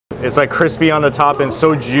It's like crispy on the top and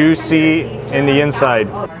so juicy in the inside.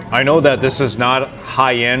 I know that this is not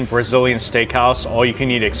high-end Brazilian steakhouse,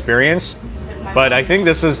 all-you-can-eat experience, but I think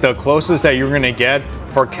this is the closest that you're gonna get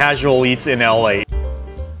for casual eats in LA.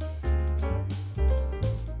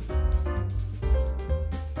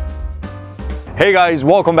 Hey guys,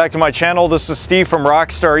 welcome back to my channel. This is Steve from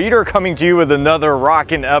Rockstar Eater coming to you with another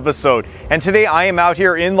rockin' episode. And today I am out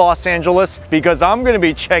here in Los Angeles because I'm gonna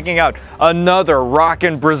be checking out another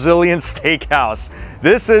rockin' Brazilian steakhouse.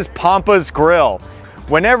 This is Pampas Grill.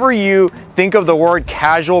 Whenever you think of the word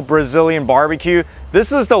casual Brazilian barbecue,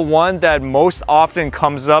 this is the one that most often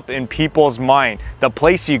comes up in people's mind, the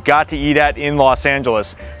place you got to eat at in Los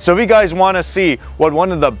Angeles. So if you guys want to see what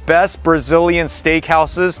one of the best Brazilian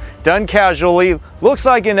steakhouses done casually looks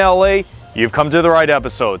like in LA, you've come to the right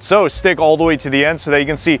episode. So stick all the way to the end so that you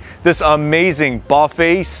can see this amazing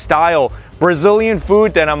buffet style Brazilian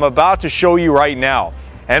food that I'm about to show you right now.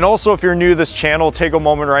 And also, if you're new to this channel, take a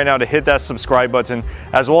moment right now to hit that subscribe button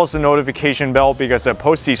as well as the notification bell because I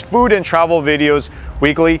post these food and travel videos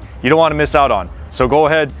weekly you don't want to miss out on. So go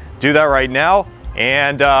ahead, do that right now.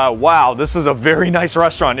 And wow, this is a very nice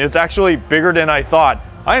restaurant. It's actually bigger than I thought.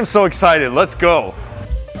 I am so excited. Let's go.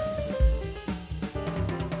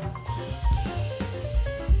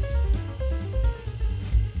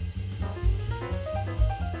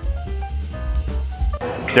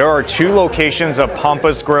 There are two locations of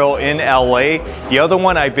Pampas Grill in LA. The other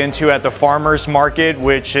one I've been to at the farmer's market,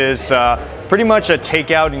 which is pretty much a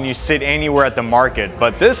takeout and you sit anywhere at the market.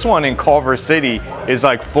 But this one in Culver City is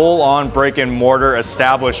like full-on brick-and-mortar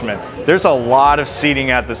establishment. There's a lot of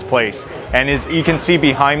seating at this place. And as you can see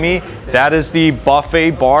behind me, that is the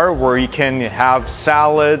buffet bar where you can have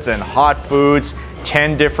salads and hot foods,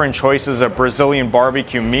 10 different choices of Brazilian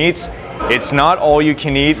barbecue meats. It's not all you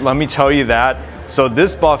can eat, let me tell you that. So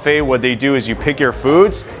this buffet, what they do is you pick your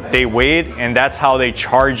foods, they weigh it, and that's how they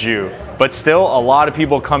charge you. But still, a lot of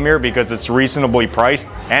people come here because it's reasonably priced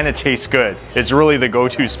and it tastes good. It's really the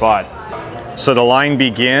go-to spot. So the line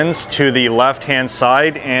begins to the left-hand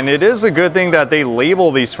side, and it is a good thing that they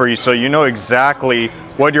label these for you so you know exactly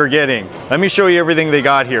what you're getting. Let me show you everything they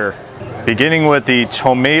got here. Beginning with the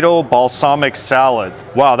tomato balsamic salad.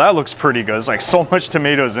 Wow, that looks pretty good. There's like so much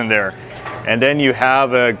tomatoes in there. And then you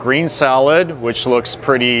have a green salad, which looks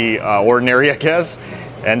pretty ordinary, I guess.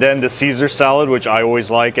 And then the Caesar salad, which I always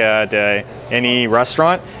like at any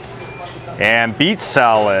restaurant. And beet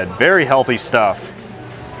salad, very healthy stuff.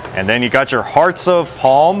 And then you got your hearts of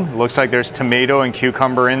palm. Looks like there's tomato and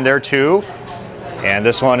cucumber in there too. And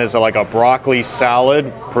this one is like a broccoli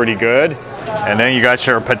salad, pretty good. And then you got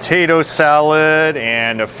your potato salad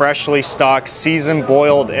and a freshly stocked seasoned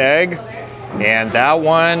boiled egg. And that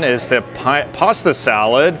one is the pasta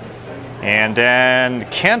salad, and then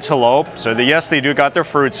cantaloupe. So yes, they do got their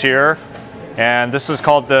fruits here. And this is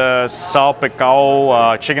called the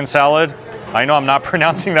salpicao chicken salad. I know I'm not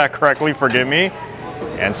pronouncing that correctly, forgive me.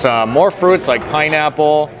 And some more fruits like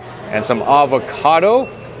pineapple and some avocado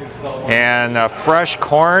and fresh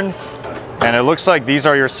corn. And it looks like these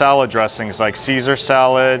are your salad dressings like Caesar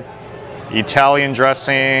salad, Italian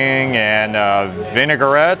dressing, and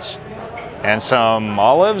vinaigrette. And some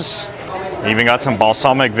olives, even got some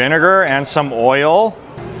balsamic vinegar and some oil.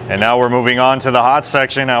 And now we're moving on to the hot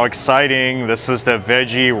section. How exciting. This is the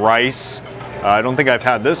veggie rice. I don't think I've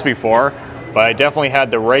had this before, but I definitely had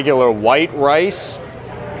the regular white rice.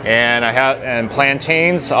 And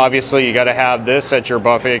plantains. Obviously you gotta have this at your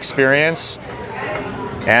buffet experience.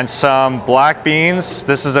 And some black beans.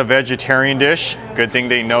 This is a vegetarian dish. Good thing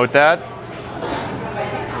they note that.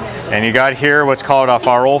 And you got here what's called a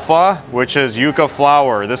farofa, which is yuca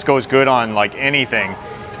flour. This goes good on like anything.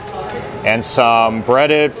 And some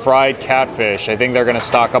breaded fried catfish. I think they're gonna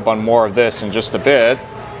stock up on more of this in just a bit.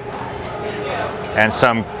 And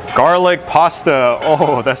some garlic pasta.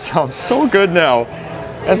 Oh, that sounds so good now.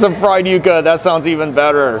 And some fried yuca, that sounds even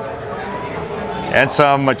better. And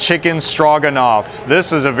some chicken stroganoff.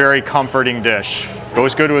 This is a very comforting dish.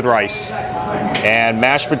 Goes good with rice. And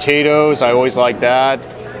mashed potatoes, I always like that.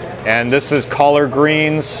 And this is collard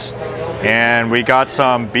greens, and we got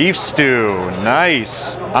some beef stew.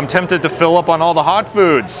 Nice. I'm tempted to fill up on all the hot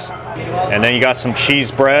foods. And then you got some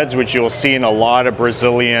cheese breads, which you'll see in a lot of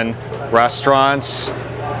Brazilian restaurants.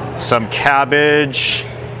 Some cabbage,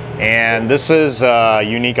 and this is a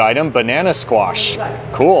unique item, banana squash.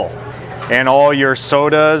 Cool. And all your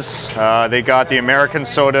sodas. They got the American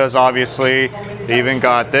sodas, obviously. They even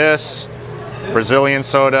got this, Brazilian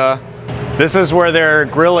soda. This is where they're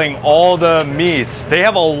grilling all the meats. They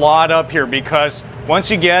have a lot up here because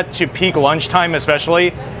once you get to peak lunchtime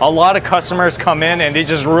especially, a lot of customers come in and they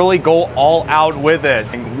just really go all out with it.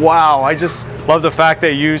 And wow, I just love the fact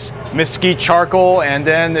they use mesquite charcoal and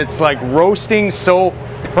then it's like roasting so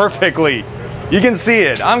perfectly. You can see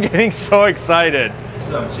it. I'm getting so excited.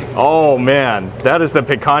 Oh man, that is the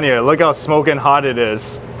picanha. Look how smoking hot it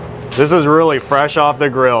is. This is really fresh off the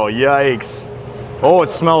grill. Yikes. Oh, it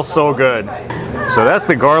smells so good. So that's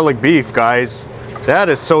the garlic beef, guys. That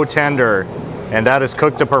is so tender. And that is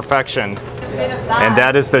cooked to perfection. And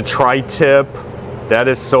that is the tri-tip. That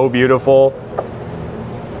is so beautiful.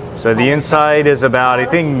 So the inside is about, I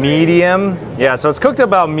think, medium. Yeah, so it's cooked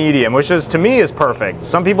about medium, which is, to me, is perfect.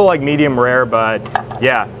 Some people like medium rare, but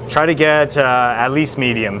yeah, try to get at least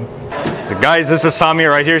medium. So guys, this is Sami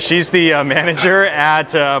right here. She's the manager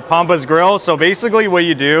at Pampas Grill. So basically what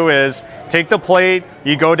you do is take the plate,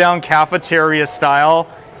 you go down cafeteria style,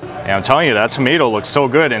 and I'm telling you, that tomato looks so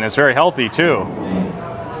good, and it's very healthy too.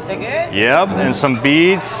 They're good? Yep, and some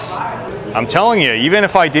beets. I'm telling you, even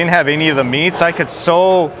if I didn't have any of the meats, I could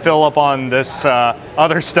so fill up on this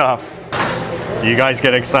other stuff. You guys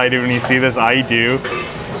get excited when you see this? I do.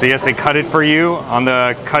 So yes, they cut it for you on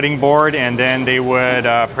the cutting board, and then they would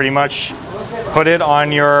pretty much put it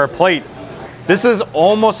on your plate. This is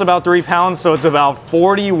almost about 3 pounds, so it's about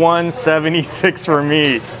 $41.76 for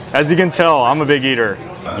me. As you can tell, I'm a big eater.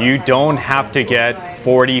 You don't have to get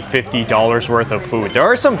 $40, $50 worth of food. There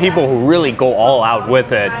are some people who really go all out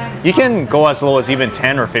with it. You can go as low as even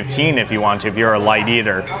 10 or 15 if you want to, if you're a light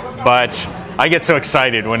eater. But I get so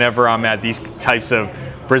excited whenever I'm at these types of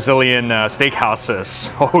Brazilian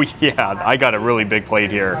steakhouses. Oh yeah, I got a really big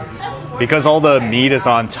plate here. Because all the meat is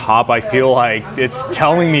on top, I feel like it's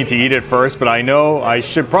telling me to eat it first, but I know I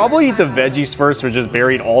should probably eat the veggies first, which is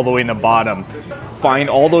buried all the way in the bottom. Find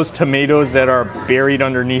all those tomatoes that are buried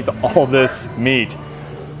underneath all this meat.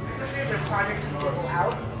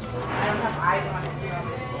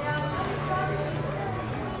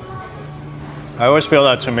 I always feel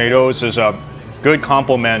that tomatoes is a good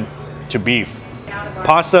complement to beef.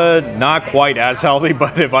 Pasta, not quite as healthy,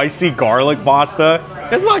 but if I see garlic pasta,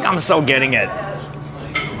 it's like I'm so getting it.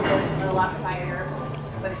 It's a lot quieter,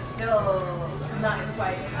 but it's still not as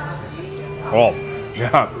quiet. Oh,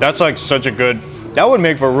 yeah, that's like such a good, that would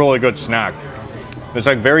make for a really good snack. It's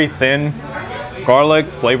like very thin, garlic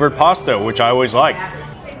flavored pasta, which I always like.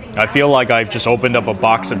 I feel like I've just opened up a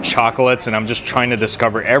box of chocolates and I'm just trying to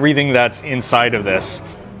discover everything that's inside of this.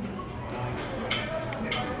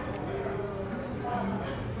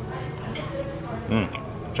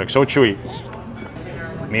 It's like so chewy.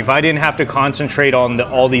 I mean, if I didn't have to concentrate on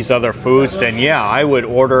all these other foods, then yeah, I would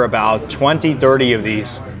order about 20, 30 of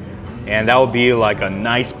these. And that would be like a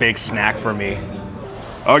nice big snack for me.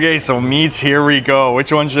 Okay, so meats, here we go.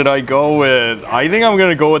 Which one should I go with? I think I'm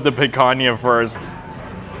gonna go with the picanha first.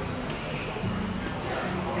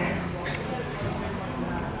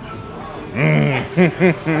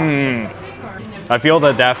 I feel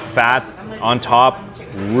that fat on top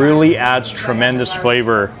really adds tremendous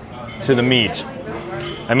flavor to the meat.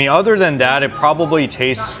 I mean, other than that, it probably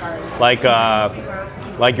tastes like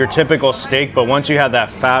your typical steak, but once you have that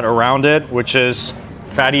fat around it, which is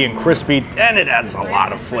fatty and crispy, then it adds a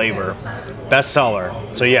lot of flavor. Best seller.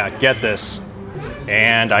 So yeah, get this.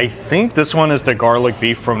 And I think this one is the garlic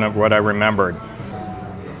beef from what I remembered.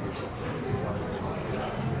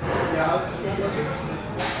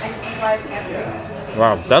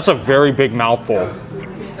 Wow, that's a very big mouthful.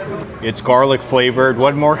 It's garlic flavored.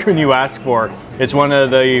 What more can you ask for? It's one of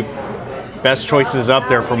the best choices up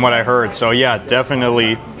there from what I heard. So yeah,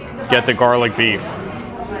 definitely get the garlic beef.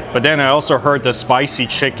 But then I also heard the spicy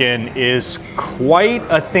chicken is quite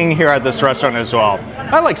a thing here at this restaurant as well.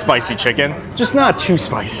 I like spicy chicken, just not too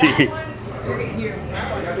spicy.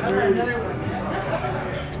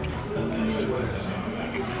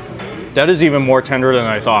 That is even more tender than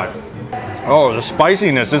I thought. Oh, the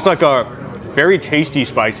spiciness, it's like a very tasty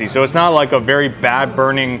spicy. So it's not like a very bad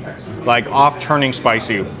burning, like off-turning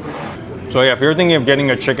spicy. So yeah, if you're thinking of getting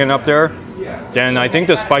a chicken up there, then I think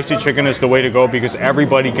the spicy chicken is the way to go because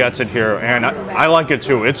everybody gets it here. And I like it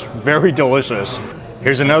too. It's very delicious.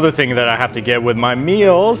 Here's another thing that I have to get with my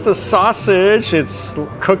meals, the sausage. It's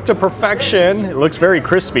cooked to perfection. It looks very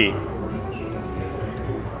crispy.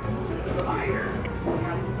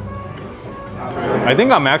 I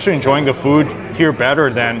think I'm actually enjoying the food here better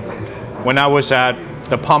than when I was at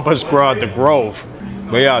the Pampas Grill at the Grove.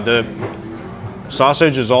 But yeah, the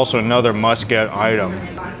sausage is also another must-get item.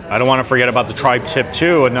 I don't want to forget about the tri-tip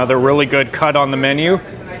too, another really good cut on the menu.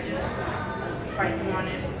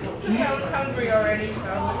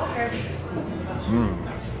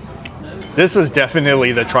 This is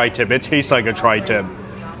definitely the tri-tip. It tastes like a tri-tip.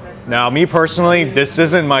 Now, me personally, this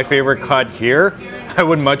isn't my favorite cut here. I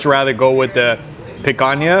would much rather go with the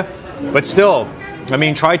picanha, but still, I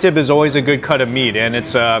mean, tri-tip is always a good cut of meat, and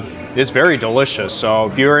it's very delicious. So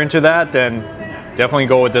if you're into that, then definitely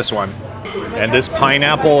go with this one. And this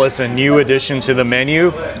pineapple is a new addition to the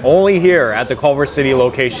menu, only here at the Culver City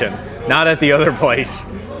location, not at the other place.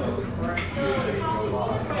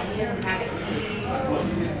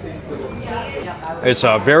 It's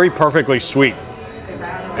very perfectly sweet.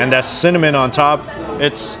 And that cinnamon on top,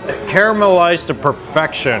 it's caramelized to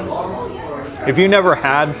perfection. If you never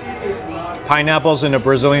had pineapples in a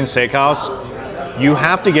Brazilian steakhouse, you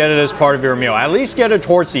have to get it as part of your meal. At least get it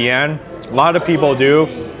towards the end. A lot of people do,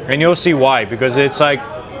 and you'll see why, because it's like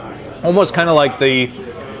almost kind of like the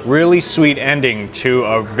really sweet ending to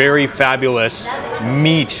a very fabulous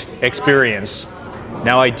meat experience.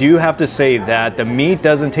 Now, I do have to say that the meat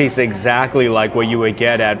doesn't taste exactly like what you would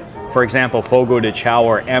get at, for example, Fogo de Chao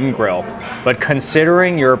or M Grill. But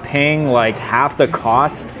considering you're paying like half the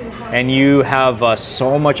cost and you have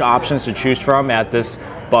so much options to choose from at this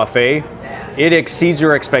buffet, it exceeds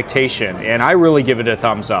your expectation, and I really give it a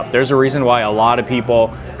thumbs up. There's a reason why a lot of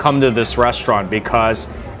people come to this restaurant, because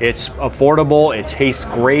it's affordable, it tastes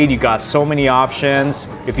great, you got so many options.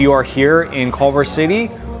 If you are here in Culver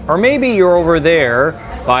City, or maybe you're over there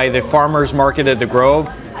by the farmers market at the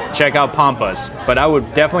Grove, check out Pampas. But I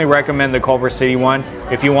would definitely recommend the Culver City one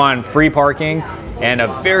if you want free parking and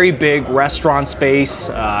a very big restaurant space.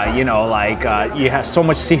 You know, like you have so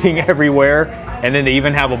much seating everywhere. And then they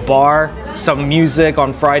even have a bar, some music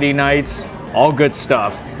on Friday nights, all good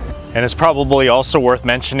stuff. And it's probably also worth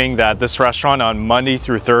mentioning that this restaurant on Monday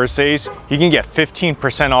through Thursdays, you can get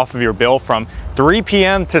 15% off of your bill from 3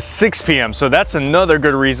 p.m. to 6 p.m. So that's another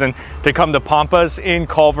good reason to come to Pampas in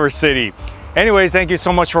Culver City. Anyways, thank you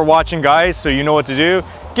so much for watching, guys. So you know what to do.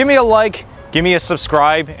 Give me a like, give me a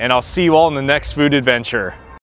subscribe, and I'll see you all in the next food adventure.